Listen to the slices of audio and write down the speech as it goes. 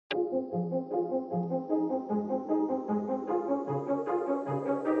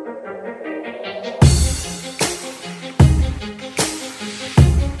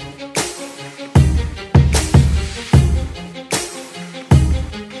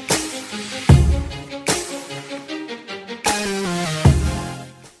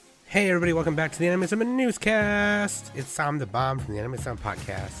Hey everybody, welcome back to the Anime Summit Newscast. It's Sam the Bomb from the Anime Summit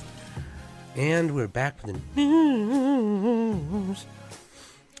Podcast. And we're back with the news.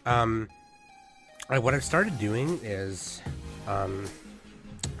 What I've started doing is,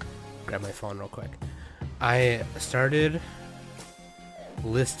 grab my phone real quick. I started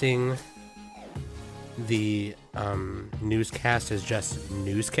listing the newscast as just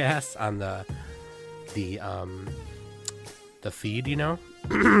newscasts on the feed, you know?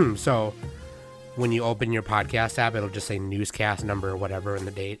 So when you open your podcast app, it'll just say newscast number or whatever in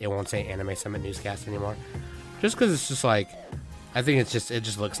the date. It won't say Anime Summit Newscast anymore. Just because it's just like, I think it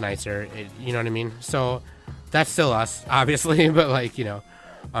just looks nicer. You know what I mean? So that's still us, obviously, but like, you know.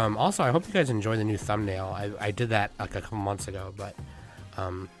 Also, I hope you guys enjoy the new thumbnail. I did that like a couple months ago, but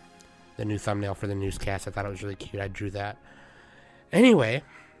the new thumbnail for the newscast, I thought it was really cute. I drew that. Anyway,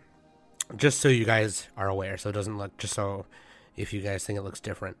 just so you guys are aware, so it doesn't look, just so if you guys think it looks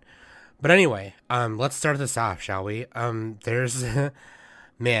different. But anyway, let's start this off, shall we? There's,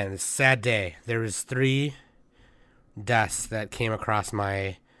 man, it's a sad day. There was 3 deaths that came across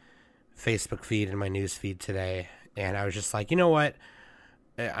my Facebook feed and my news feed today, and I was just like, you know what?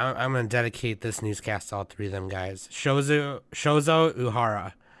 I'm going to dedicate this newscast to all 3 of them guys. Shozo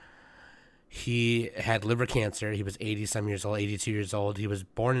Uhara. He had liver cancer. He was 80-some years old, 82 years old. He was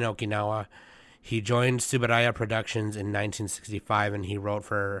born in Okinawa. He joined Tsuburaya Productions in 1965, and he wrote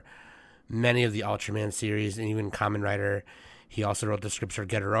for many of the Ultraman series and even Kamen Rider. He also wrote the scripts for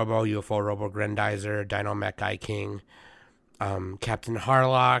Getter Robo, UFO Robo Grendizer, Dynamech Guy King, Captain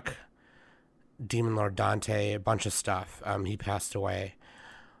Harlock, Demon Lord Dante, a bunch of stuff. He passed away.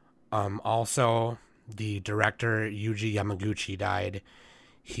 Also, the director Yuji Yamaguchi died.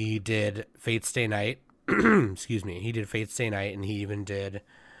 He did Fate Stay Night. Excuse me. He did Fate Stay Night, and he even did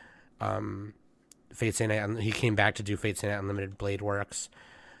Fate Stay Night. He came back to do Fate Stay Night Unlimited Blade Works.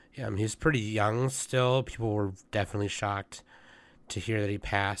 He's pretty young still. People were definitely shocked to hear that he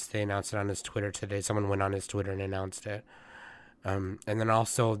passed. They announced it on his Twitter today. Someone went on his Twitter and announced it. And then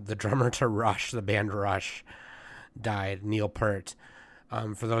also the drummer to Rush, the band Rush, died, Neil Peart.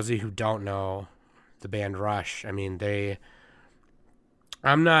 For those of you who don't know the band Rush, I mean,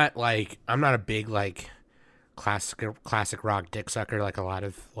 I'm not a big like classic rock dick sucker like a lot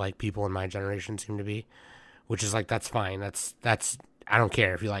of like people in my generation seem to be, which is like, that's fine. That's I don't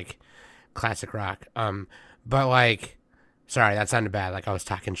care if you like classic rock. But like, sorry, that sounded bad. Like I was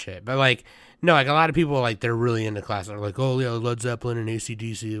talking shit, but like, no, like a lot of people, like they're really into classic, like, oh yeah, Led Zeppelin and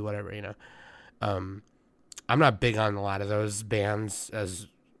AC/DC, whatever, you know. I'm not big on a lot of those bands, as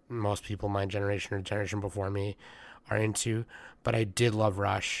most people my generation or generation before me are into, but I did love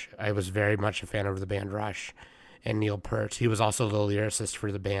Rush. I was very much a fan of the band Rush and Neil Peart. He was also the lyricist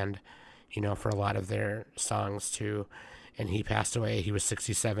for the band, you know, for a lot of their songs too. And he passed away. He was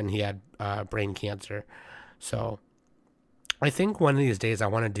 67. He had brain cancer. So I think one of these days I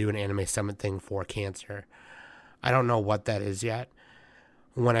want to do an Anime Summit thing for cancer. I don't know what that is yet.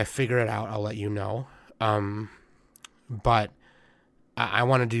 When I figure it out, I'll let you know. But I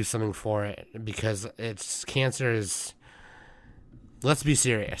want to do something for it because cancer is, let's be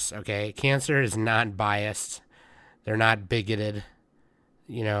serious, okay? Cancer is not biased. They're not bigoted.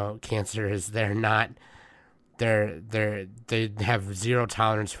 You know, cancer is, they have zero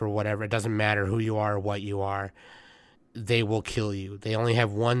tolerance for whatever. It doesn't matter who you are or what you are. They will kill you. They only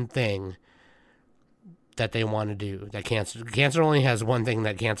have one thing that they want to do. That cancer only has one thing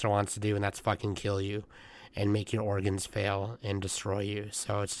that cancer wants to do, and that's fucking kill you and make your organs fail and destroy you.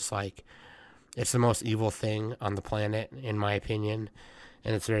 So it's just like, it's the most evil thing on the planet, in my opinion,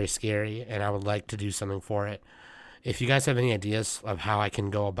 and it's very scary, and I would like to do something for it. If you guys have any ideas of how I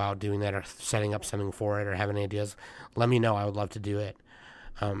can go about doing that or setting up something for it or have any ideas, let me know. I would love to do it.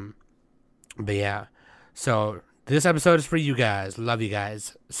 But yeah, so this episode is for you guys. Love you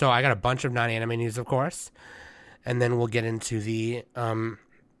guys. So I got a bunch of non-anime news, of course, and then we'll get into the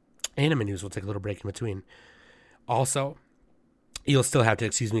anime news. We'll take a little break in between. Also, you'll still have to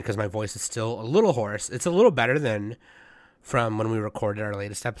excuse me because my voice is still a little hoarse. It's a little better than from when we recorded our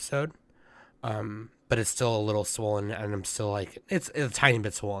latest episode, but it's still a little swollen, and I'm still like, it's a tiny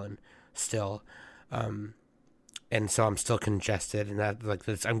bit swollen still, and so I'm still congested, and that like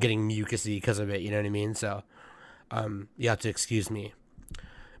this, I'm getting mucusy because of it. You know what I mean? So you have to excuse me.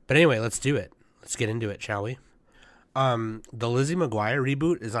 But anyway, let's do it. Let's get into it, shall we? The Lizzie McGuire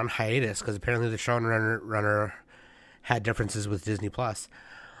reboot is on hiatus because apparently the showrunner had differences with Disney Plus.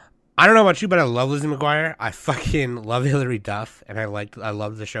 I don't know about you, but I love Lizzie McGuire. I fucking love Hilary Duff, and I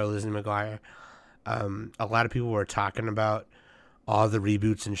love the show Lizzie McGuire. A lot of people were talking about all the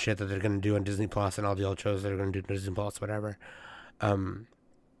reboots and shit that they're going to do on Disney Plus and all the old shows that are going to do on Disney Plus, whatever.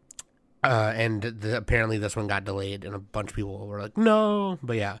 Apparently this one got delayed, and a bunch of people were like, no.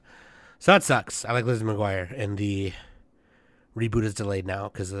 But yeah, so that sucks. I like Lizzie McGuire, and the reboot is delayed now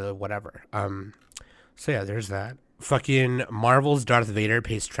because of whatever. So yeah, there's that. Fucking Marvel's Darth Vader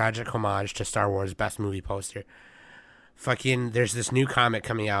pays tragic homage to Star Wars best movie poster. Fucking, there's this new comic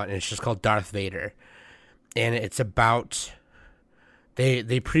coming out, and it's just called Darth Vader, and it's about they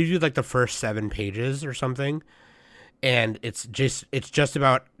previewed like the first 7 pages or something, and it's just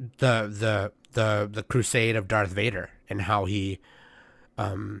about the crusade of Darth Vader and how he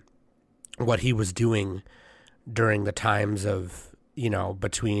what he was doing during the times of,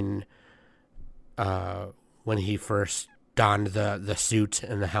 between when he first donned the suit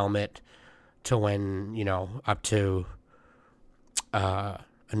and the helmet to when, up to A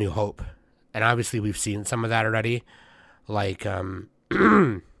New Hope. And obviously we've seen some of that already, like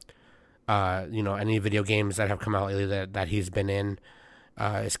any video games that have come out lately that he's been in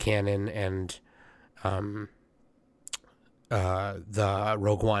is canon, and the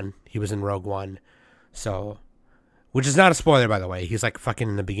Rogue One. He was in Rogue One, so, which is not a spoiler, by the way. He's like fucking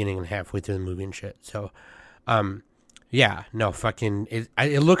in the beginning and halfway through the movie and shit. So, yeah, no, fucking,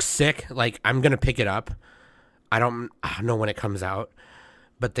 it looks sick. Like, I'm gonna pick it up. I don't know when it comes out,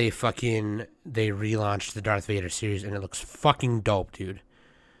 but they relaunched the Darth Vader series, and it looks fucking dope, dude.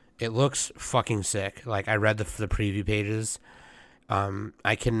 It looks fucking sick. Like, I read the preview pages.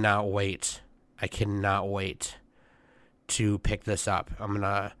 I cannot wait. To pick this up. I'm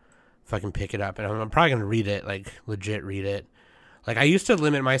gonna fucking pick it up, and I'm probably gonna read it, like, legit read it. Like, I used to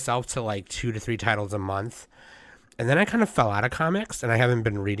limit myself to like 2 to 3 titles a month, and then I kind of fell out of comics, and I haven't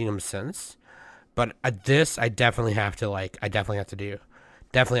been reading them since. But this, I definitely have to do.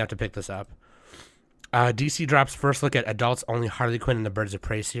 Definitely have to pick this up. DC drops first look at adults-only Harley Quinn and the Birds of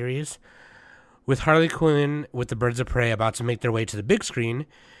Prey series. With Harley Quinn with the Birds of Prey about to make their way to the big screen,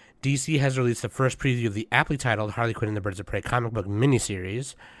 DC has released the first preview of the aptly titled Harley Quinn and the Birds of Prey comic book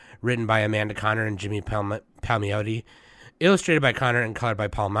miniseries, written by Amanda Conner and Jimmy Palmiotti, illustrated by Conner and colored by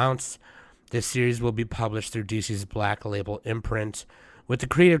Paul Mounts. This series will be published through DC's Black Label imprint, with the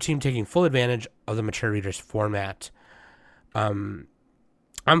creative team taking full advantage of the mature reader's format. I'm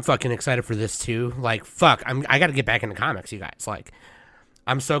fucking excited for this too. Like, fuck, I got to get back into comics, you guys. Like,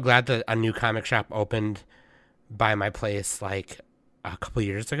 I'm so glad that a new comic shop opened by my place like a couple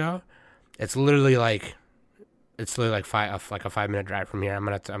years ago. It's literally like a 5-minute drive from here. I'm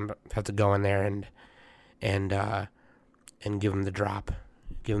gonna have to go in there and give them the drop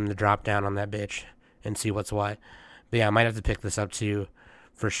down on that bitch and see what's what. But yeah, I might have to pick this up too,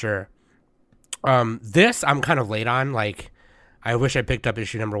 for sure. This I'm kind of late on. Like, I wish I picked up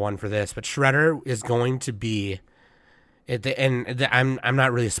issue number 1 for this, but Shredder is going to be. I'm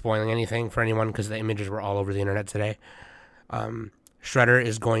not really spoiling anything for anyone because the images were all over the internet today. Shredder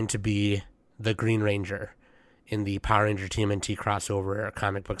is going to be the Green Ranger in the Power Ranger TMNT crossover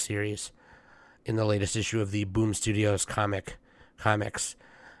comic book series in the latest issue of the Boom Studios comics.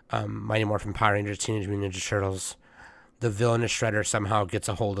 Mighty Morphin Power Rangers, Teenage Mutant Ninja Turtles. The villainous Shredder somehow gets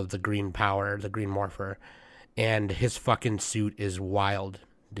a hold of the green power, the Green Morpher, and his fucking suit is wild,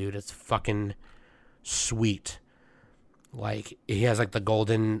 dude. It's fucking sweet. Like, he has like the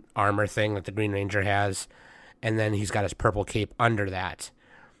golden armor thing that the Green Ranger has, and then he's got his purple cape under that,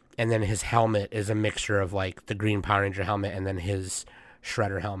 and then his helmet is a mixture of like the Green Power Ranger helmet and then his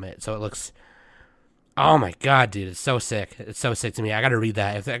Shredder helmet. So it looks, oh my god, dude, it's so sick. It's so sick to me. I gotta read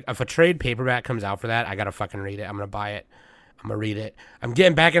that. If a trade paperback comes out for that, I gotta fucking read it. I'm gonna buy it. I'm gonna read it. I'm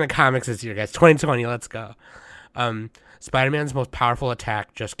getting back into comics this year, guys. 2020, let's go. Spider-Man's most powerful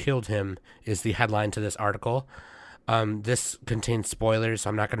attack just killed him is the headline to this article. This contains spoilers, so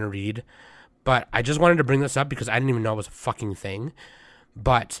I'm not going to read. But I just wanted to bring this up because I didn't even know it was a fucking thing.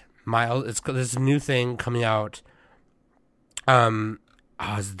 But this new thing coming out.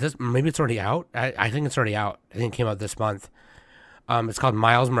 Is this, maybe it's already out? I think it's already out. I think it came out this month. It's called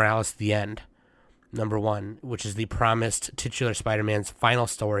Miles Morales: The End, number 1, which is the promised titular Spider-Man's final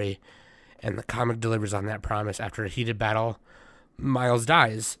story. And the comic delivers on that promise. After a heated battle, Miles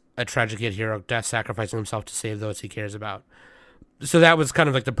dies, a tragic yet heroic death, sacrificing himself to save those he cares about. So that was kind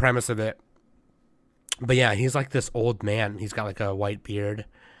of like the premise of it. But yeah, he's like this old man. He's got like a white beard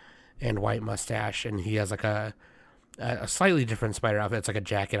and white mustache, and he has like a slightly different spider outfit. It's like a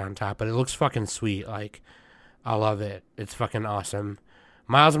jacket on top, but it looks fucking sweet. Like, I love it. It's fucking awesome.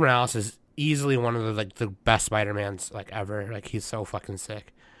 Miles Morales is easily one of the best Spider-Mans like ever. Like, he's so fucking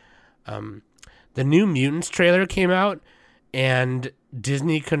sick. The New Mutants trailer came out, and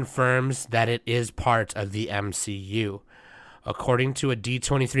Disney confirms that it is part of the MCU. According to a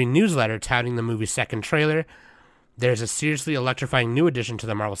D23 newsletter touting the movie's second trailer, There's a seriously electrifying new addition to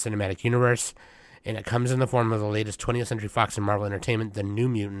the Marvel Cinematic Universe, and it comes in the form of the latest 20th Century Fox and Marvel Entertainment, The New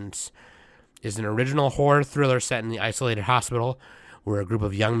Mutants. Is an original horror thriller set in the isolated hospital where a group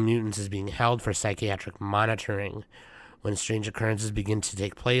of young mutants is being held for psychiatric monitoring. When strange occurrences begin to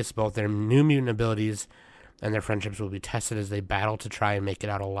take place, both their new mutant abilities and their friendships will be tested as they battle to try and make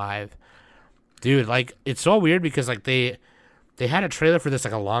it out alive. Dude, like, it's so weird because, like, they had a trailer for this,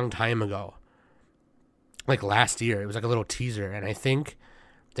 like, a long time ago. Like, last year. It was, like, a little teaser, and I think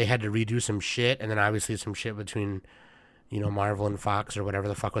they had to redo some shit, and then obviously some shit between, Marvel and Fox or whatever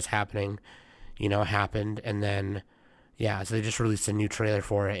the fuck was happening, happened, and then, yeah, so they just released a new trailer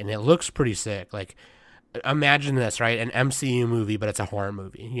for it, and it looks pretty sick. Like, imagine this, right? An MCU movie, but it's a horror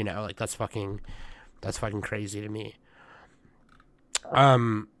movie, like, that's fucking crazy to me.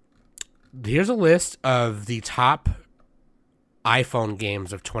 Here's a list of the top iPhone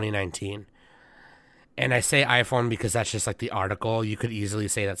games of 2019. And I say iPhone because that's just like the article. You could easily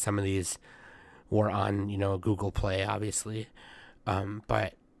say that some of these were on, Google Play, obviously.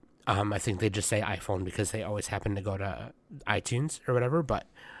 But I think they just say iPhone because they always happen to go to iTunes or whatever. But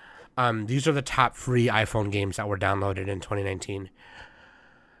these are the top free iPhone games that were downloaded in 2019.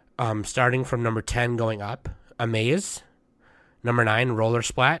 Starting from number 10 going up, Amaze. Number 9, Roller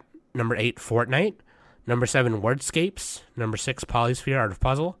Splat. Number 8, Fortnite. Number 7, Wordscapes. Number 6, Polysphere Art of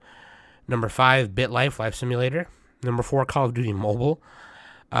Puzzle. Number 5, BitLife Life Simulator. Number 4, Call of Duty Mobile.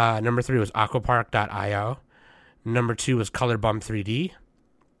 Number 3 was Aquapark.io. Number 2 was Color Bump 3D.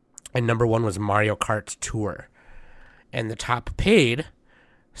 And number 1 was Mario Kart Tour. And the top paid,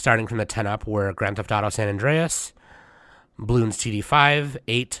 starting from the 10 up, were Grand Theft Auto San Andreas, Bloons TD5,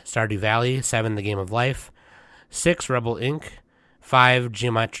 8, Stardew Valley, 7, The Game of Life, 6, Rebel Inc., 5,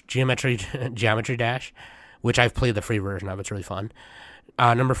 Geometry Dash, which I've played the free version of. It's really fun.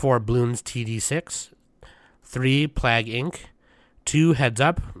 Number 4, Bloons TD6, 3, Plague Inc., 2, Heads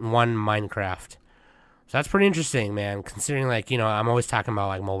Up, 1, Minecraft. So that's pretty interesting, man, considering, like, I'm always talking about,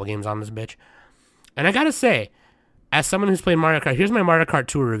 like, mobile games on this bitch. And I gotta say, as someone who's played Mario Kart, here's my Mario Kart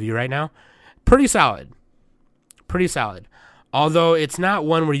Tour review right now. Pretty solid. Pretty solid. Although it's not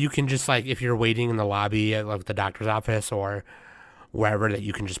one where you can just, like, if you're waiting in the lobby at, like, the doctor's office or wherever, that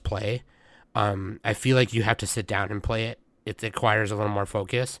you can just play. I feel like you have to sit down and play it. It requires a little more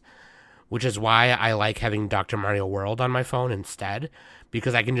focus, which is why I like having Dr. Mario World on my phone instead,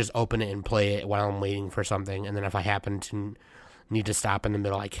 because I can just open it and play it while I'm waiting for something, and then if I happen to need to stop in the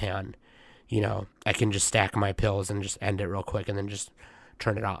middle, I can. I can just stack my pills and just end it real quick and then just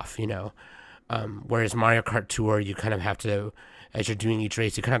turn it off, Whereas Mario Kart Tour, you kind of have to, as you're doing each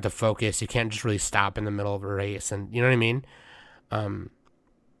race, you kind of have to focus. You can't just really stop in the middle of a race, and you know what I mean?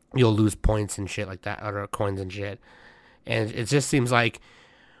 You'll lose points and shit like that, or coins and shit. And it just seems like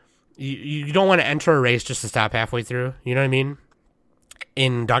you don't want to enter a race just to stop halfway through. You know what I mean?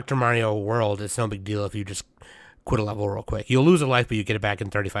 In Dr. Mario World, it's no big deal if you just quit a level real quick. You'll lose a life, but you get it back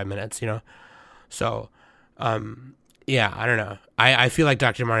in 35 minutes, So, yeah, I don't know. I feel like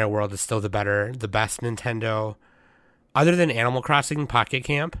Dr. Mario World is still the best Nintendo. Other than Animal Crossing Pocket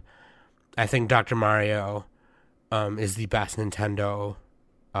Camp, I think Dr. Mario is the best Nintendo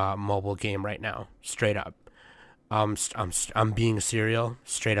mobile game right now. Straight up. I'm being straight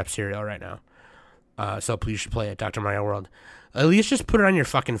up serial right now. So please should play it, Dr. Mario World. At least just put it on your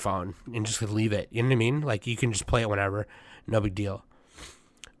fucking phone and just leave it. You know what I mean? Like, you can just play it whenever. No big deal.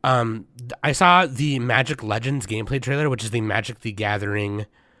 I saw the Magic Legends gameplay trailer, which is the Magic the Gathering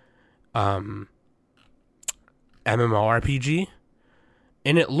MMORPG.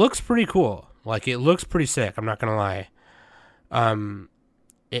 And it looks pretty cool. Like, it looks pretty sick. I'm not going to lie.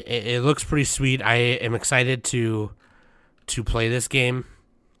 It looks pretty sweet. I am excited to play this game.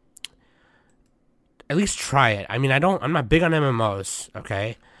 At least try it. I mean, I'm not big on MMOs,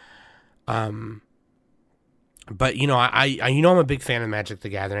 okay? But I'm a big fan of Magic the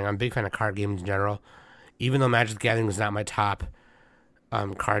Gathering. I'm a big fan of card games in general. Even though Magic the Gathering is not my top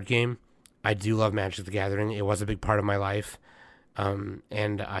card game, I do love Magic the Gathering. It was a big part of my life.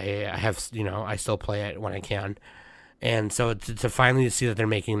 And I have, I still play it when I can. And so to finally see that they're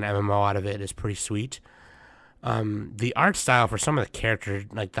making an MMO out of it is pretty sweet. The art style for some of the characters,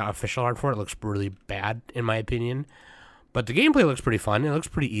 like the official art for it, looks really bad, in my opinion. But the gameplay looks pretty fun. It looks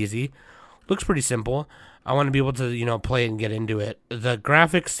pretty easy. Looks pretty simple. I want to be able to, play it and get into it. The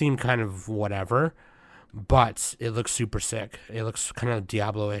graphics seem kind of whatever, but it looks super sick. It looks kind of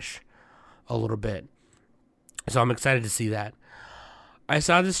Diablo-ish a little bit. So I'm excited to see that. I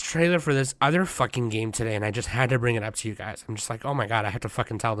saw this trailer for this other fucking game today, and I just had to bring it up to you guys. I'm just like, oh my god, I have to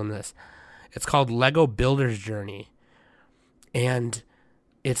fucking tell them this. It's called Lego Builder's Journey. And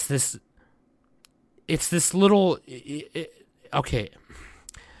it's this... it's this little. Okay,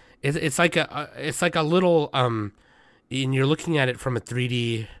 it's like a little. And you're looking at it from a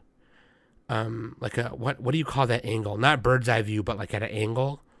 3D. Like a what do you call that angle? Not bird's eye view, but like at an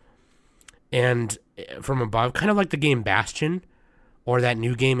angle. And from above, kind of like the game Bastion, or that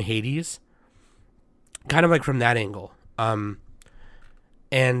new game Hades. Kind of like from that angle.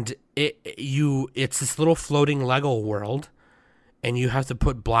 And it's this little floating Lego world, and you have to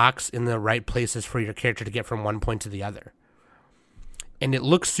put blocks in the right places for your character to get from one point to the other. And it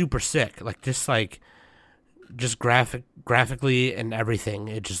looks super sick, just graphically and everything.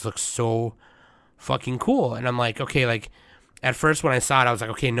 It just looks so fucking cool. And I'm like, okay, like at first when I saw it, I was like,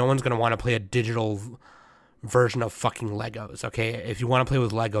 okay, no one's gonna want to play a digital version of fucking Legos. Okay, if you want to play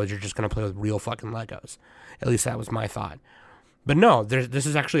with Legos, you're just gonna play with real fucking Legos. At least that was my thought. But no, this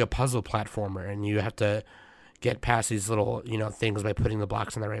is actually a puzzle platformer, and you have to get past these little, things by putting the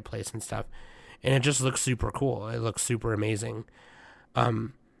blocks in the right place and stuff. And it just looks super cool. It looks super amazing.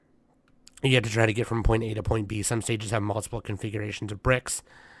 You have to try to get from point A to point B. Some stages have multiple configurations of bricks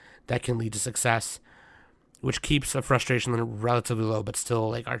that can lead to success, which keeps the frustration relatively low, but still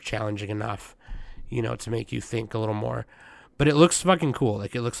like are challenging enough, to make you think a little more. But it looks fucking cool.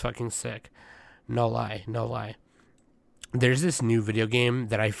 Like, it looks fucking sick. No lie. There's this new video game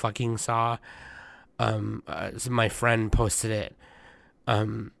that I fucking saw. My friend posted it.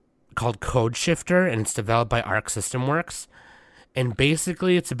 Called Code Shifter, and it's developed by Arc System Works. And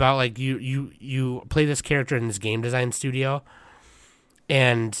basically, it's about like you play this character in this game design studio,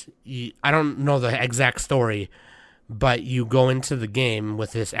 and I don't know the exact story, but you go into the game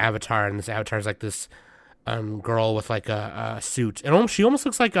with this avatar, and this avatar is like this girl with like a suit, and she almost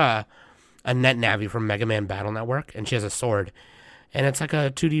looks like a Net Navi from Mega Man Battle Network, and she has a sword, and it's like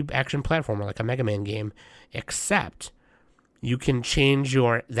a 2D action platformer, like a Mega Man game, except you can change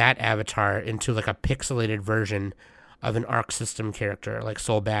that avatar into like a pixelated version of an Arc System character, like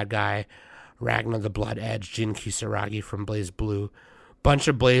Soul Bad Guy, Ragnar the Blood Edge, Jin Kisaragi from BlazBlue, bunch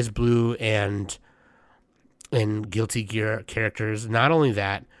of BlazBlue and Guilty Gear characters. Not only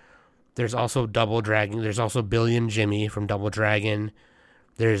that, there's also Double Dragon. There's also Billy and Jimmy from Double Dragon.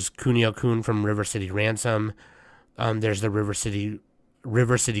 There's Kunio-kun from River City Ransom. There's the River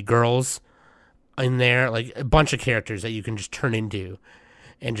City Girls in there, like a bunch of characters that you can just turn into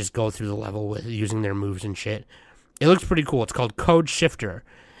and just go through the level with using their moves and shit. It looks pretty cool. It's called Code Shifter,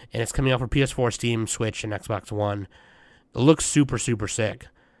 and it's coming out for PS4, Steam, Switch, and Xbox One. It looks super, super sick.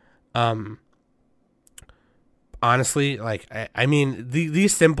 Honestly, like, I mean,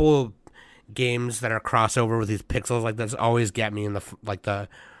 these simple games that are crossover with these pixels like this always get me in the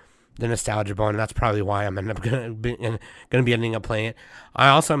nostalgia bone, and that's probably why I'm gonna be ending up playing it. I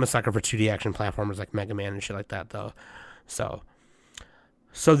also am a sucker for 2D action platformers like Mega Man and shit like that, though. So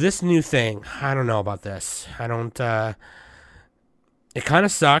this new thing, I don't know about this. It kind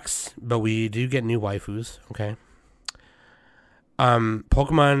of sucks, but we do get new waifus, okay?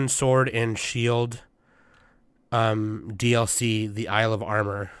 Pokemon Sword and Shield DLC, the Isle of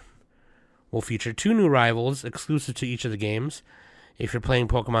Armor, will feature 2 new rivals exclusive to each of the games. If you're playing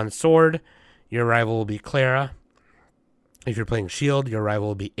Pokemon Sword, your rival will be Clara. If you're playing Shield, your rival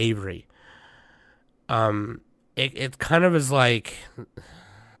will be Avery. It kind of is like...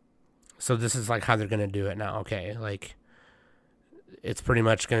 So this is like how they're going to do it now, okay? Like, it's pretty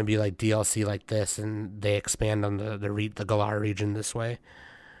much going to be like DLC like this, and they expand on the Galar region this way.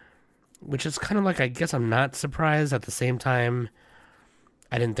 Which is kind of like, I guess I'm not surprised. At the same time,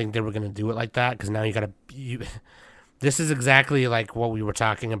 I didn't think they were going to do it like that, because now this is exactly like what we were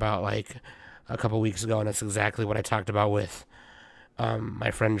talking about like a couple weeks ago, and it's exactly what I talked about with my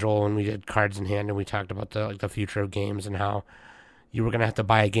friend Joel when we did Cards in Hand, and we talked about the future of games and how you were going to have to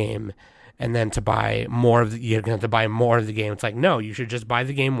buy a game, and then to buy more of you're going to have to buy more of the game. It's like, no, you should just buy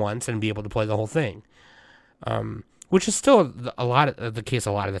the game once and be able to play the whole thing. Which is still the case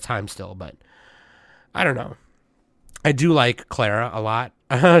a lot of the time still, but I don't know. I do like Clara a lot.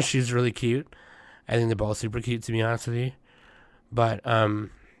 She's really cute. I think they're both super cute, to be honest with you. But,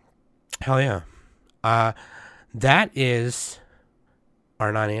 hell yeah. That is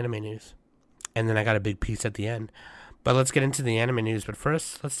our non-anime news. And then I got a big piece at the end. But let's get into the anime news. But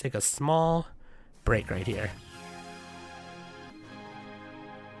first, let's take a small break right here.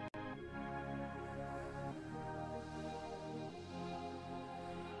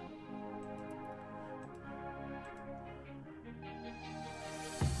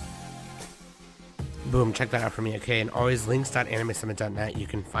 Boom, check that out for me, okay? And always links.animesummit.net. You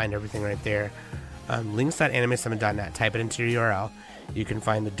can find everything right there. Links.animesummit.net. Type it into your URL. You can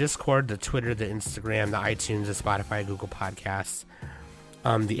find the Discord, the Twitter, the Instagram, the iTunes, the Spotify, Google Podcasts,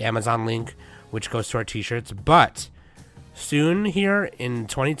 the Amazon link, which goes to our t-shirts. But soon here in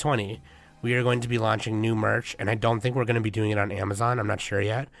 2020, we are going to be launching new merch, and I don't think we're going to be doing it on Amazon. I'm not sure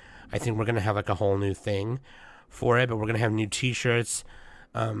yet. I think we're going to have like a whole new thing for it, but we're going to have new t-shirts,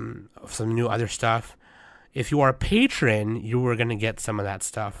 some new other stuff. If you are a patron, you are going to get some of that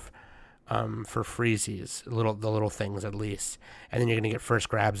stuff for freezies, the little things at least, and then you're going to get first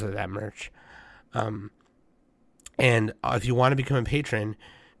grabs of that merch. And if you want to become a patron,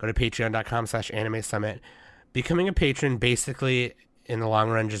 go to patreon.com/anime summit. Becoming a patron basically in the long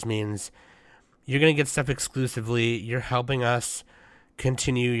run just means you're going to get stuff exclusively. You're helping us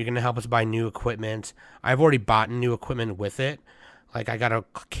continue. You're going to help us buy new equipment. I've already bought new equipment with it. Like I got a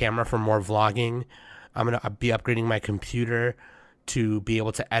camera for more vlogging. I'm going to be upgrading my computer to be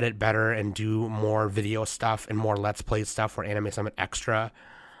able to edit better and do more video stuff and more Let's Play stuff for Anime Summit Extra.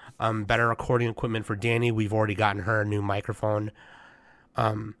 Better recording equipment for Danny. We've already gotten her a new microphone.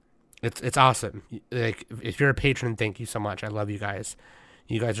 It's awesome. Like if you're a patron, thank you so much. I love you guys.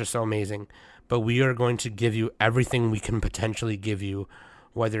 You guys are so amazing. But we are going to give you everything we can potentially give you,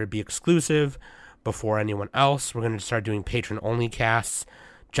 whether it be exclusive before anyone else. We're going to start doing patron-only casts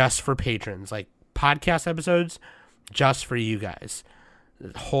just for patrons. Like podcast episodes just for you guys,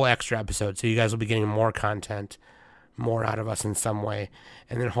 whole extra episode, so you guys will be getting more content, more out of us in some way,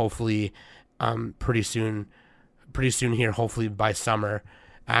 and then hopefully pretty soon here, hopefully by summer,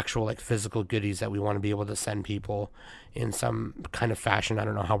 actual like physical goodies that we want to be able to send people in some kind of fashion. I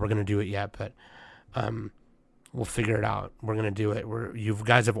don't know how we're going to do it yet, but we'll figure it out. We're going to do it. You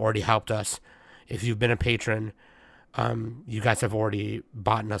guys have already helped us. If you've been a patron, you guys have already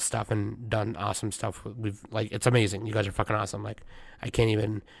bought us stuff and done awesome stuff. It's amazing. You guys are fucking awesome. Like, I can't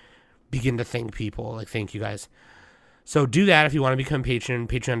even begin to thank people. Like, thank you guys. So do that if you want to become patron,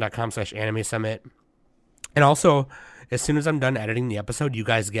 patreon.com/anime summit. And also, as soon as I'm done editing the episode, you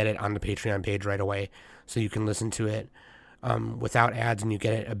guys get it on the Patreon page right away. So you can listen to it without ads, and you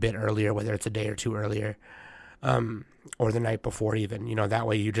get it a bit earlier, whether it's a day or two earlier. Or the night before even, that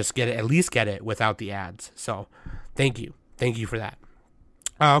way you just at least get it without the ads. So thank you for that.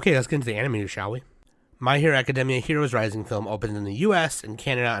 Okay, let's get into the anime news, shall we? My Hero Academia Heroes Rising film opens in the US and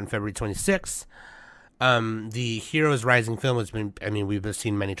Canada on February 26th. The Heroes Rising film we've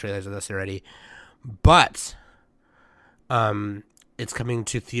seen many trailers of this already, but it's coming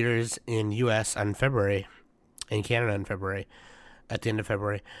to theaters in US on February, and Canada in February, at the end of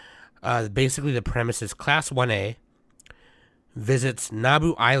February. Basically, the premise is Class 1A visits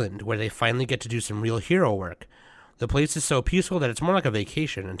Naboo Island, where they finally get to do some real hero work. The place is so peaceful that it's more like a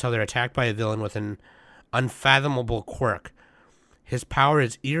vacation until they're attacked by a villain with an unfathomable quirk. His power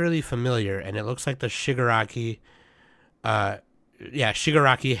is eerily familiar, and it looks like the Shigaraki had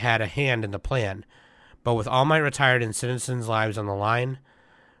a hand in the plan. But with All Might retired and citizens' lives on the line,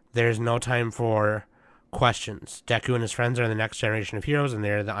 there's no time for questions. Deku and his friends are the next generation of heroes, and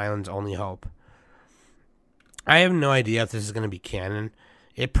they're the island's only hope. I have no idea if this is going to be canon.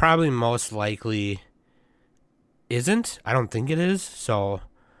 It probably most likely isn't. I don't think it is, so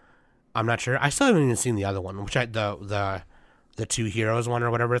I'm not sure. I still haven't even seen the other one, which the Two Heroes one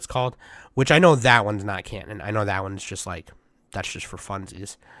or whatever it's called, which I know that one's not canon. I know that one's just like, that's just for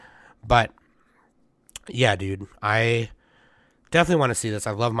funsies. But yeah, dude, I definitely want to see this.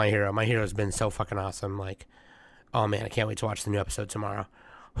 I love My Hero. My Hero has been so fucking awesome. Like, oh man, I can't wait to watch the new episode tomorrow.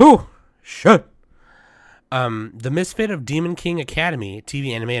 Whew, shit. The Misfit of Demon King Academy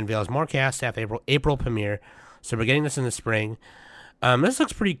TV anime unveils more cast staff April premiere. So we're getting this in the spring. This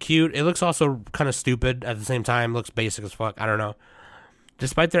looks pretty cute. It looks also kind of stupid at the same time. Looks basic as fuck. I don't know.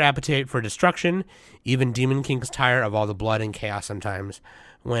 Despite their appetite for destruction, even Demon Kings tire of all the blood and chaos sometimes.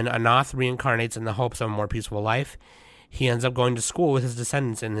 When Anoth reincarnates in the hopes of a more peaceful life, he ends up going to school with his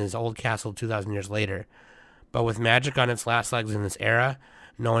descendants in his old castle 2,000 years later. But with magic on its last legs in this era,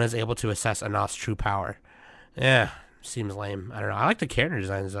 no one is able to assess Anoth's true power. Yeah, seems lame. I don't know. I like the character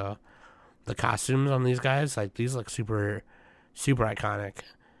designs, though. The costumes on these guys, like, these look super, super iconic.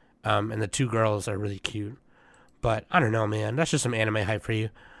 And the two girls are really cute. But, I don't know, man. That's just some anime hype for you.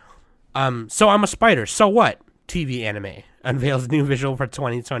 So I'm a Spider. So what? TV anime unveils new visual for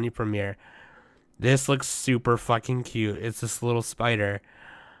 2020 premiere. This looks super fucking cute. It's this little spider.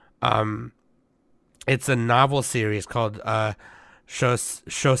 It's a novel series called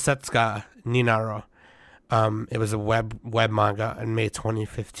Shosetsuka Ninaro. It was a web manga in May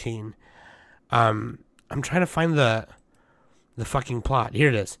 2015. I'm trying to find the fucking plot. Here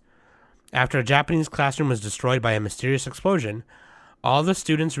it is. After a Japanese classroom was destroyed by a mysterious explosion, all the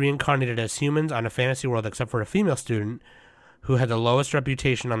students reincarnated as humans on a fantasy world except for a female student who had the lowest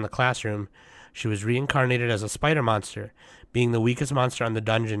reputation on the classroom. She was reincarnated as a spider monster, Being the weakest monster on the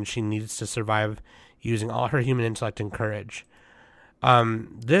dungeon, she needs to survive using all her human intellect and courage.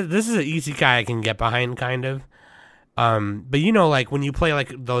 This is an isekai I can get behind, kind of. But you know, like when you play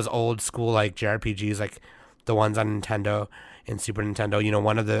like those old school like JRPGs, like the ones on Nintendo and Super Nintendo, you know,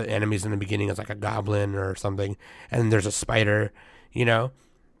 one of the enemies in the beginning is like a goblin or something, and then there's a spider, you know.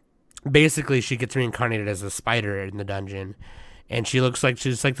 Basically, she gets reincarnated as a spider in the dungeon, and she looks like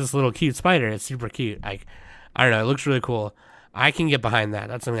she's like this little cute spider. It's super cute. Like, I don't know, it looks really cool. I can get behind that.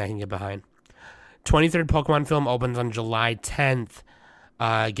 That's something I can get behind. 23rd Pokemon film opens on July 10th.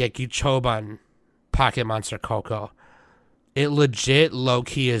 Gekki Choban, Pocket Monster Koko. It legit low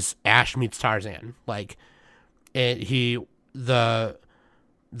key is Ash meets Tarzan. Like, the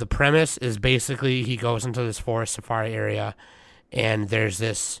premise is basically he goes into this forest safari area, and there's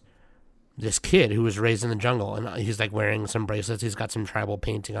this kid who was raised in the jungle, and he's like wearing some bracelets. He's got some tribal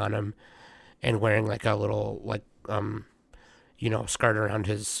painting on him, and wearing like a little like skirt around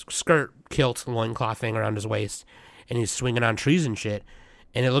his kilt loincloth thing around his waist, and he's swinging on trees and shit,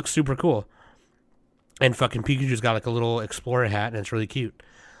 and it looks super cool. And fucking Pikachu's got like a little explorer hat, and it's really cute.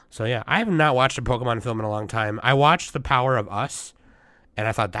 So yeah, I have not watched a Pokemon film in a long time. I watched The Power of Us, and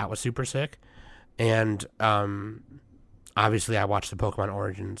I thought that was super sick. And obviously I watched the Pokemon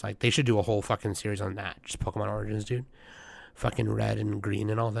Origins. Like, they should do a whole fucking series on that. Just Pokemon Origins, dude. Fucking Red and Green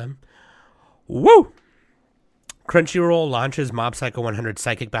and all them. Woo! Crunchyroll launches Mob Psycho 100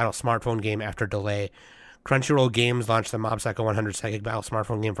 Psychic Battle smartphone game after delay. Crunchyroll Games launched the Mob Psycho 100 Psychic Battle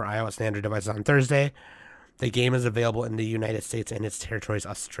smartphone game for iOS and Android devices on Thursday. The game is available in the United States and its territories: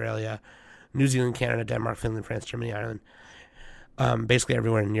 Australia, New Zealand, Canada, Denmark, Finland, France, Germany, Ireland. Basically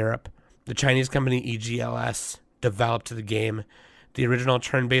everywhere in Europe. The Chinese company EGLS developed the game. The original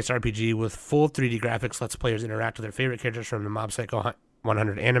turn-based RPG with full 3D graphics lets players interact with their favorite characters from the Mob Psycho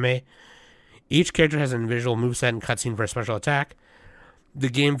 100 anime. Each character has a visual moveset and cutscene for a special attack. The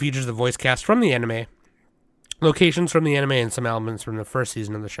game features the voice cast from the anime, locations from the anime, and some elements from the first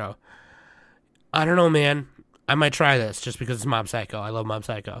season of the show. I don't know, man. I might try this just because it's Mob Psycho. I love Mob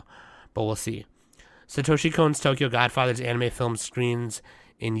Psycho, but we'll see. Satoshi Kon's Tokyo Godfathers anime film screens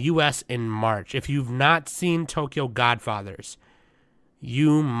in U.S. in March. If you've not seen Tokyo Godfathers,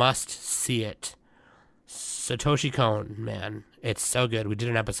 you must see it. Satoshi Kon, man, it's so good. We did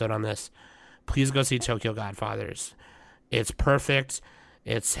an episode on this. Please go see Tokyo Godfathers. It's perfect.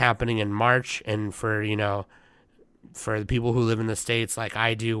 It's happening in March, and for the people who live in the States like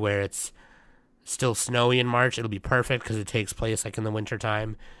I do, where it's still snowy in March, it'll be perfect because it takes place like in the winter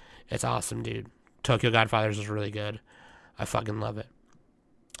time. It's awesome, dude. Tokyo Godfathers is really good. I fucking love it.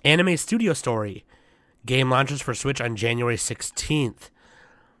 Anime Studio Story. Game launches for Switch on January 16th.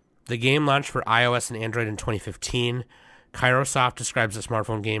 The game launched for iOS and Android in 2015. Kairosoft describes the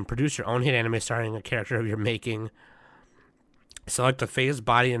smartphone game. Produce your own hit anime starring a character of your making. Select a phase,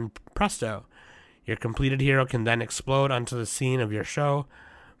 body, and presto. Your completed hero can then explode onto the scene of your show,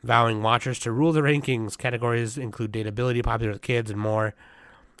 vowing watchers to rule the rankings. Categories include dateability, popular with kids, and more.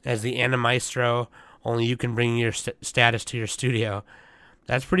 As the Animaestro, only you can bring your status to your studio.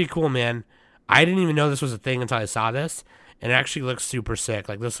 That's pretty cool, man. I didn't even know this was a thing until I saw this, and it actually looks super sick.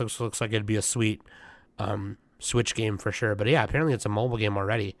 Like, this looks like it'd be a sweet Switch game for sure. But yeah, apparently it's a mobile game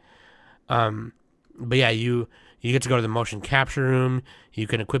already. But yeah, you get to go to the motion capture room. You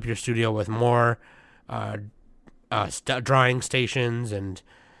can equip your studio with more drawing stations and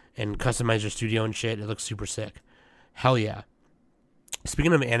customize your studio and shit. It looks super sick. Hell yeah.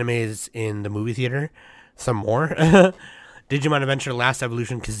 Speaking of animes in the movie theater, some more. Digimon Adventure Last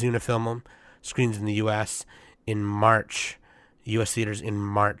Evolution Kizuna film screens in the U.S. in March. U.S. theaters in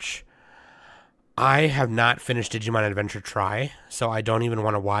March. I have not finished Digimon Adventure Try, so I don't even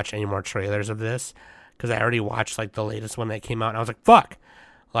want to watch any more trailers of this, because I already watched like the latest one that came out, and I was like, fuck.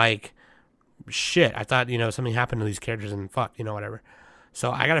 Like, shit. I thought, something happened to these characters, and fuck, whatever.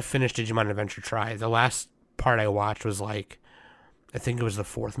 So I gotta finish Digimon Adventure Try. The last part I watched was like, I think it was the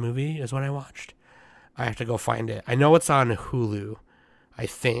 4th movie is what I watched. I have to go find it. I know it's on Hulu, I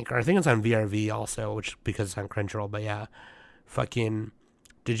think. Or I think it's on VRV also, which because it's on Crunchyroll. But yeah, fucking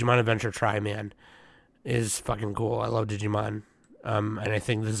Digimon Adventure Try, man, is fucking cool. I love Digimon. And I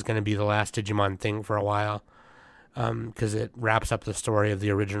think this is going to be the last Digimon thing for a while. Because it wraps up the story of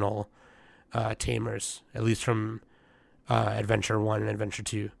the original Tamers, at least from Adventure 1 and Adventure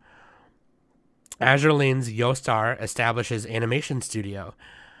 2. Azure Lane's Yostar establishes animation studio.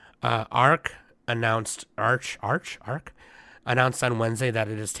 Arc announced announced on Wednesday that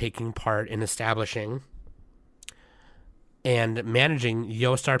it is taking part in establishing and managing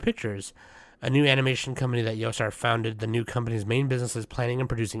Yostar Pictures, a new animation company that Yostar founded. The new company's main business is planning and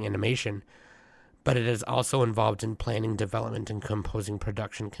producing animation. but it is also involved in planning, development, and composing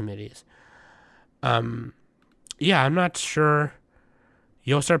production committees. Yeah, I'm not sure.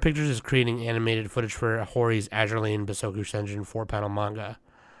 Yostar Pictures is creating animated footage for Hori's Azure Lane Basoku Senjin 4-panel manga.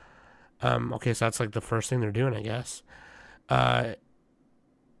 Okay, so that's like the first thing they're doing, I guess.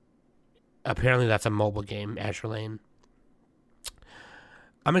 Apparently that's a mobile game, Azure Lane.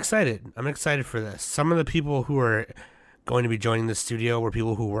 I'm excited. I'm excited for this. Some of the people who are going to be joining the studio were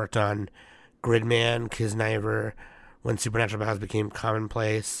people who worked on Gridman, Kisniver, when Supernatural Battles became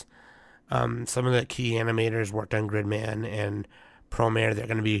commonplace. Some of the key animators worked on Gridman and Promare. They're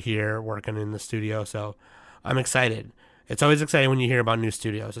going to be here working in the studio, so I'm excited. It's always exciting when you hear about new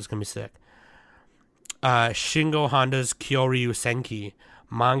studios. It's going to be sick. Shingo Honda's Kyoryu Senki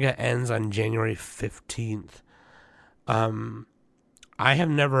manga ends on January 15th. I have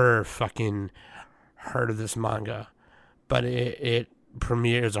never fucking heard of this manga, but it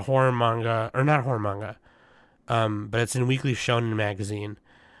premieres a horror manga, or not horror manga, but it's in Weekly Shonen magazine.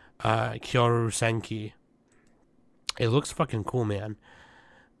 Kyoryu Senki. It looks fucking cool, man.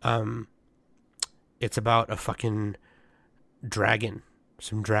 It's about a fucking dragon,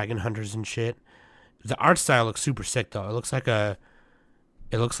 some dragon hunters and shit. The art style looks super sick though. It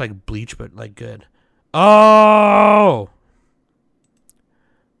looks like Bleach, but like good. Oh,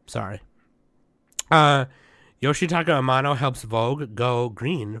 sorry. Yoshitaka Amano helps Vogue go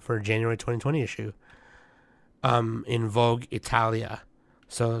green for January 2020 issue. In Vogue Italia,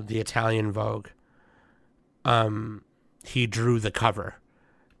 so the Italian Vogue. He drew the cover,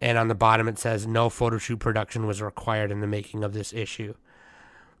 and on the bottom it says no photo shoot production was required in the making of this issue.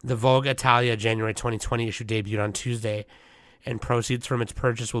 The Vogue Italia January 2020 issue debuted on Tuesday, and proceeds from its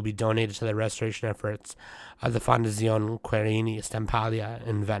purchase will be donated to the restoration efforts of the Fondazione Querini Stampalia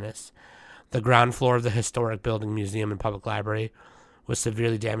in Venice. The ground floor of the historic building, museum, and public library was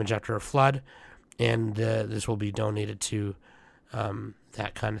severely damaged after a flood, and this will be donated to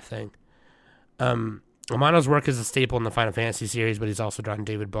that kind of thing. Amano's work is a staple in the Final Fantasy series, but he's also drawn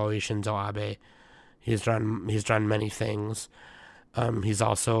David Bowie, Shinzo Abe. He's drawn many things. He's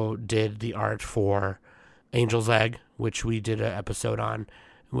also did the art for Angel's Egg, which we did an episode on.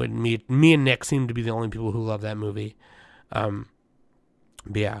 When me and Nick seem to be the only people who love that movie. But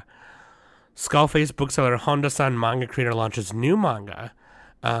yeah. Skullface bookseller Honda-san manga creator launches new manga.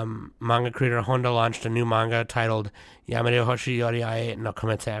 Manga creator Honda launched a new manga titled Yamare Hoshi Yoriae no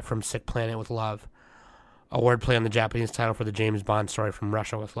Komete from Sick Planet with Love. A wordplay on the Japanese title for the James Bond story From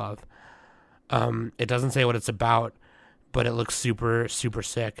Russia with Love. It doesn't say what it's about, but it looks super, super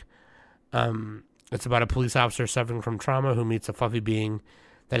sick. It's about a police officer suffering from trauma who meets a fluffy being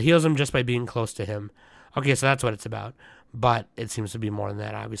that heals him just by being close to him. Okay, so that's what it's about. But it seems to be more than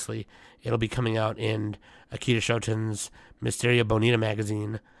that, obviously. It'll be coming out in Akira Shoten's Mysteria Bonita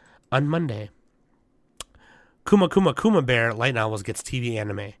magazine on Monday. Kuma Kuma Kuma Bear Light Novels gets TV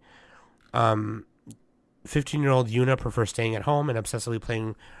anime. 15-year-old Yuna prefers staying at home and obsessively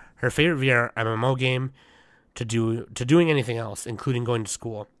playing her favorite VR MMO game to doing anything else, including going to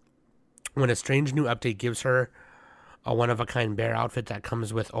school. When a strange new update gives her a one-of-a-kind bear outfit that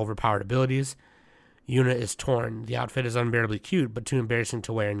comes with overpowered abilities, Yuna is torn. The outfit is unbearably cute, but too embarrassing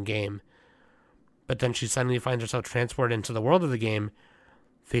to wear in-game. But then she suddenly finds herself transported into the world of the game,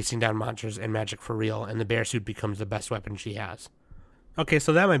 facing down monsters and magic for real, and the bear suit becomes the best weapon she has. Okay,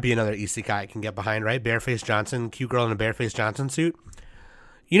 so that might be another isekai I can get behind, right? Bareface Johnson, cute girl in a Bareface Johnson suit.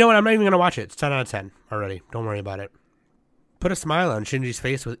 You know what? I'm not even going to watch it. It's 10 out of 10 already. Don't worry about it. Put a smile on Shinji's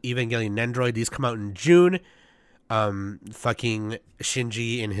face with Evangelion Nendoroid. These come out in June. Fucking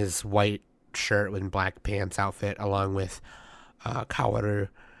Shinji in his white shirt with black pants outfit, along with Kaworu.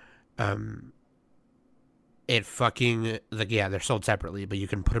 It fucking, like, yeah, they're sold separately, but you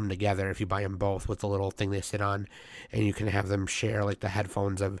can put them together if you buy them both with the little thing they sit on, and you can have them share, like, the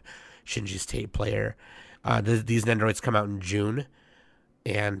headphones of Shinji's tape player. These Nendoroids come out in June,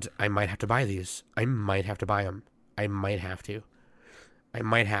 and I might have to buy these. I might have to buy them. I might have to,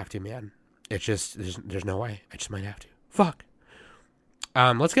 man. It's just, there's no way. I just might have to. Fuck.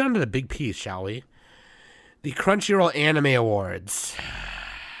 Let's get on to the big piece, shall we? The Crunchyroll Anime Awards.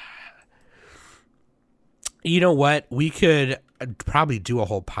 You know what? We could probably do a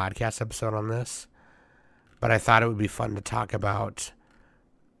whole podcast episode on this, but I thought it would be fun to talk about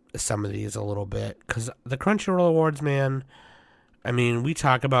some of these a little bit, because the Crunchyroll Awards, man, I mean, we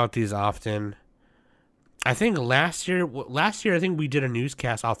talk about these often. I think last year, I think we did a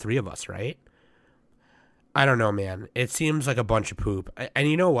newscast, all three of us, right? I don't know, man. It seems like a bunch of poop. And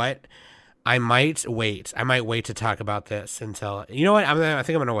you know what? I might wait. To talk about this until, you know what? I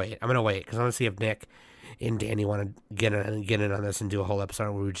think I'm going to wait. I'm going to wait because I want to see if Nick and Danny want to get in on this and do a whole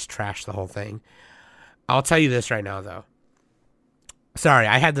episode where we just trash the whole thing. I'll tell you this right now, though. Sorry,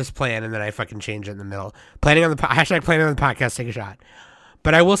 I had this plan and then I fucking changed it in the middle. Planning on the hashtag planning on the podcast, take a shot.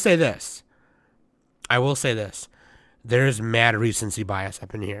 But I will say this. There's mad recency bias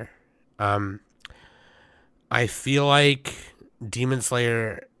up in here. I feel like Demon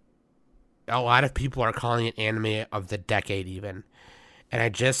Slayer, a lot of people are calling it anime of the decade even. And I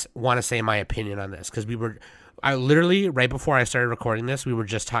just want to say my opinion on this because I literally, right before I started recording this, we were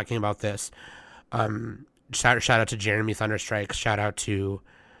just talking about this. Shout out to Jeremy Thunderstrike. Shout out to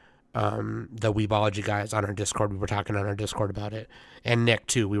the Weebology guys on our Discord. We were talking on our Discord about it. And Nick,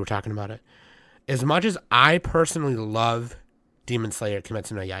 too. We were talking about it. As much as I personally love Demon Slayer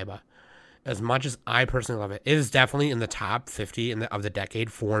Kimetsu no Yaiba, as much as I personally love it, it is definitely in the top 50 of the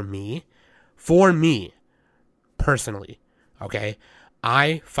decade for me. For me, personally. Okay?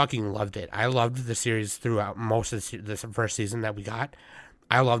 I fucking loved it. I loved the series throughout most of this first season that we got.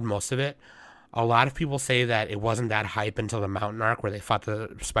 I loved most of it. A lot of people say that it wasn't that hype until the mountain arc where they fought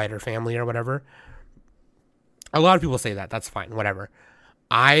the spider family or whatever. A lot of people say that. That's fine. Whatever.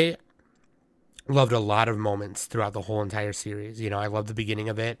 I loved a lot of moments throughout the whole entire series. You know, I loved the beginning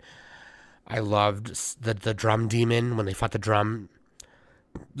of it. I loved the drum demon when they fought the drum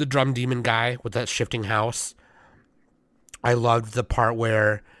demon guy with that shifting house. I loved the part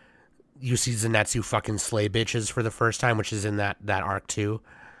where you see Zenitsu fucking slay bitches for the first time, which is in that arc too.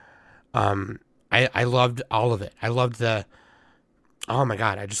 I loved all of it. I loved oh my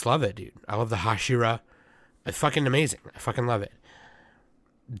god, I just love it, dude. I love the Hashira. It's fucking amazing. I fucking love it.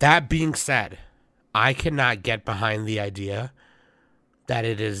 That being said, I cannot get behind the idea that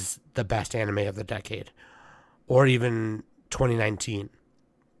it is the best anime of the decade. Or even 2019.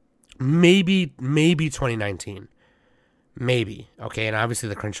 Maybe 2019. Maybe. Okay, and obviously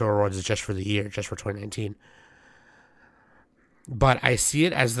the Crunchyroll Awards is just for the year, just for 2019. But I see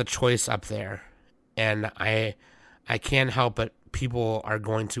it as the choice up there. And I can't help but people are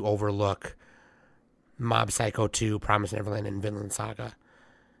going to overlook Mob Psycho 2, Promise Neverland, and Vinland Saga.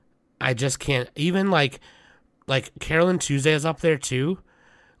 I just can't. Even like Carolyn Tuesday is up there too.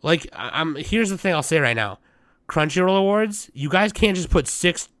 Like, here's the thing I'll say right now. Crunchyroll Awards, you guys can't just put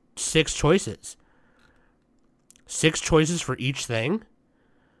six choices. 6 choices for each thing?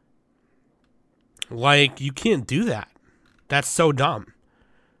 Like, you can't do that. That's so dumb.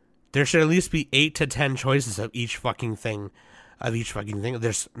 There should at least be 8 to 10 choices of each fucking thing.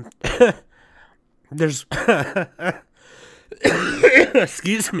 There's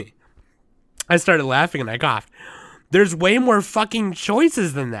excuse me. I started laughing and I coughed. There's way more fucking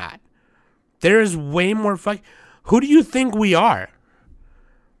choices than that. There's way more who do you think we are?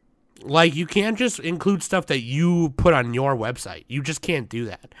 Like, you can't just include stuff that you put on your website. You just can't do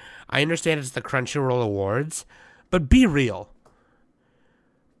that. I understand it's the Crunchyroll Awards, but be real.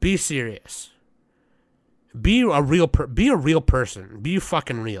 Be serious. Be a real person. Be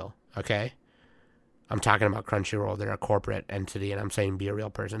fucking real, okay? I'm talking about Crunchyroll. They're a corporate entity, and I'm saying be a real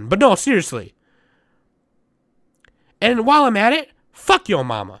person. But no, seriously. And while I'm at it, fuck your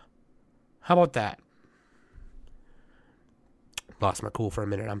mama. How about that? Lost my cool for a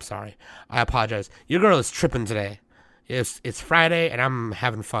minute. I'm sorry. I apologize. Your girl is tripping today. It's Friday, and I'm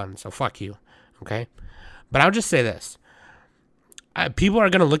having fun, so fuck you, okay? But I'll just say this. People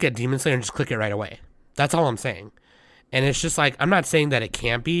are going to look at Demon Slayer and just click it right away. That's all I'm saying. And it's just like, I'm not saying that it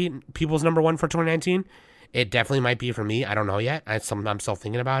can't be people's number one for 2019. It definitely might be for me. I don't know yet. I'm still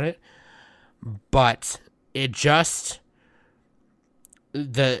thinking about it. But it just...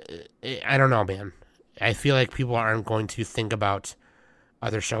 I don't know, man. I feel like people aren't going to think about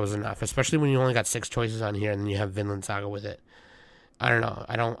other shows enough, especially when you only got 6 choices on here and then you have Vinland Saga with it. I don't know.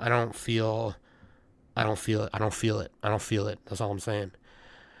 I don't feel it. That's all I'm saying.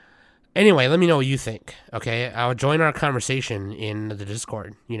 Anyway, let me know what you think. Okay, I'll join our conversation in the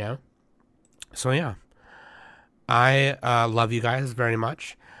Discord. You know. So yeah, I love you guys very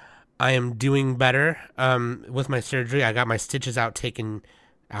much. I am doing better with my surgery. I got my stitches taken.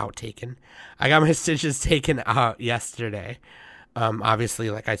 I got my stitches taken out yesterday. Obviously,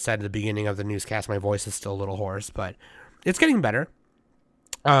 like I said at the beginning of the newscast, my voice is still a little hoarse, but it's getting better.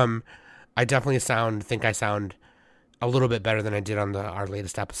 I definitely think I sound a little bit better than I did on our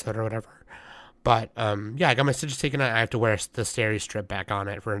latest episode or whatever. But yeah, I got my stitches taken out. I have to wear the steri strip back on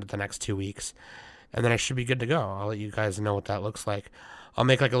it for the next 2 weeks, and then I should be good to go. I'll let you guys know what that looks like. I'll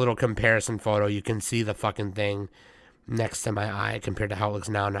make like a little comparison photo. You can see the fucking thing next to my eye compared to how it looks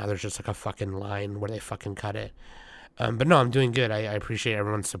now. Now there's just like a fucking line where they fucking cut it. But no, I'm doing good. I appreciate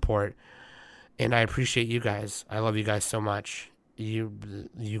everyone's support, and I appreciate you guys. I love you guys so much. You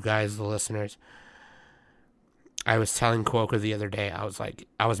guys, the listeners. I was telling Cuoco the other day, I was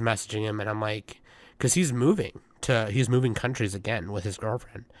messaging him, and I'm like, because he's moving countries again with his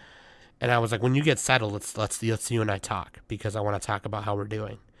girlfriend. And I was like, when you get settled, let's you and I talk, because I want to talk about how we're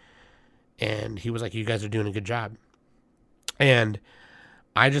doing. And he was like, you guys are doing a good job. And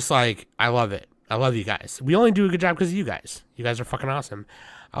I just like, I love it. I love you guys. We only do a good job because of you guys. You guys are fucking awesome.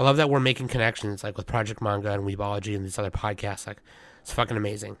 I love that we're making connections, like with Project Manga and Weebology and these other podcasts. Like, it's fucking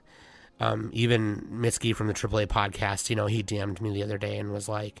amazing. Even Mitski from the AAA podcast, you know, he DM'd me the other day and was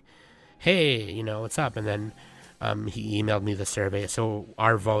like, hey, you know, what's up? And then he emailed me the survey. So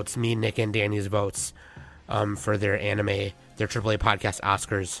our votes, me, Nick, and Danny's votes for their AAA podcast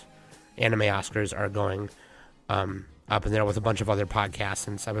Oscars, anime Oscars, are going up in there with a bunch of other podcasts,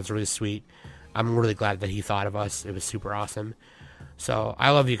 and so it was really sweet. I'm really glad that he thought of us. It was super awesome. So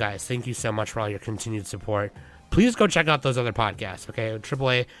I love you guys. Thank you so much for all your continued support. Please go check out those other podcasts, okay?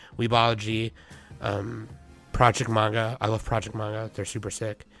 AAA, Weebology, Project Manga. I love Project Manga. They're super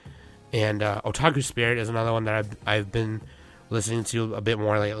sick. And Otaku Spirit is another one that I've been listening to a bit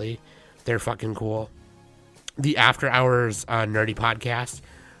more lately. They're fucking cool. The After Hours Nerdy Podcast,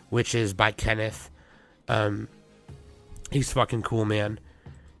 which is by Kenneth. He's fucking cool, man.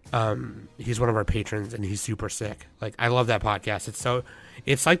 He's one of our patrons, and he's super sick. Like, I love that podcast.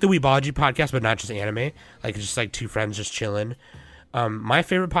 It's like the Weebology podcast, but not just anime. Like, it's just like two friends just chilling. My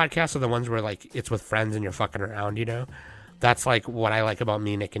favorite podcasts are the ones where, like, it's with friends and you're fucking around, you know? That's, like, what I like about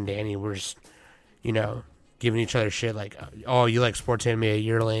me, Nick, and Danny. We're just, you know, giving each other shit like, oh, you like sports anime,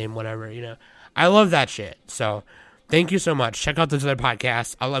 you're lame, whatever, you know? I love that shit. So, thank you so much. Check out those other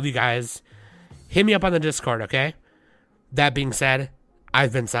podcasts. I love you guys. Hit me up on the Discord, okay? That being said,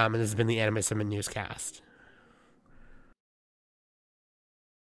 I've been Sam, and this has been the Anime Summon Newscast.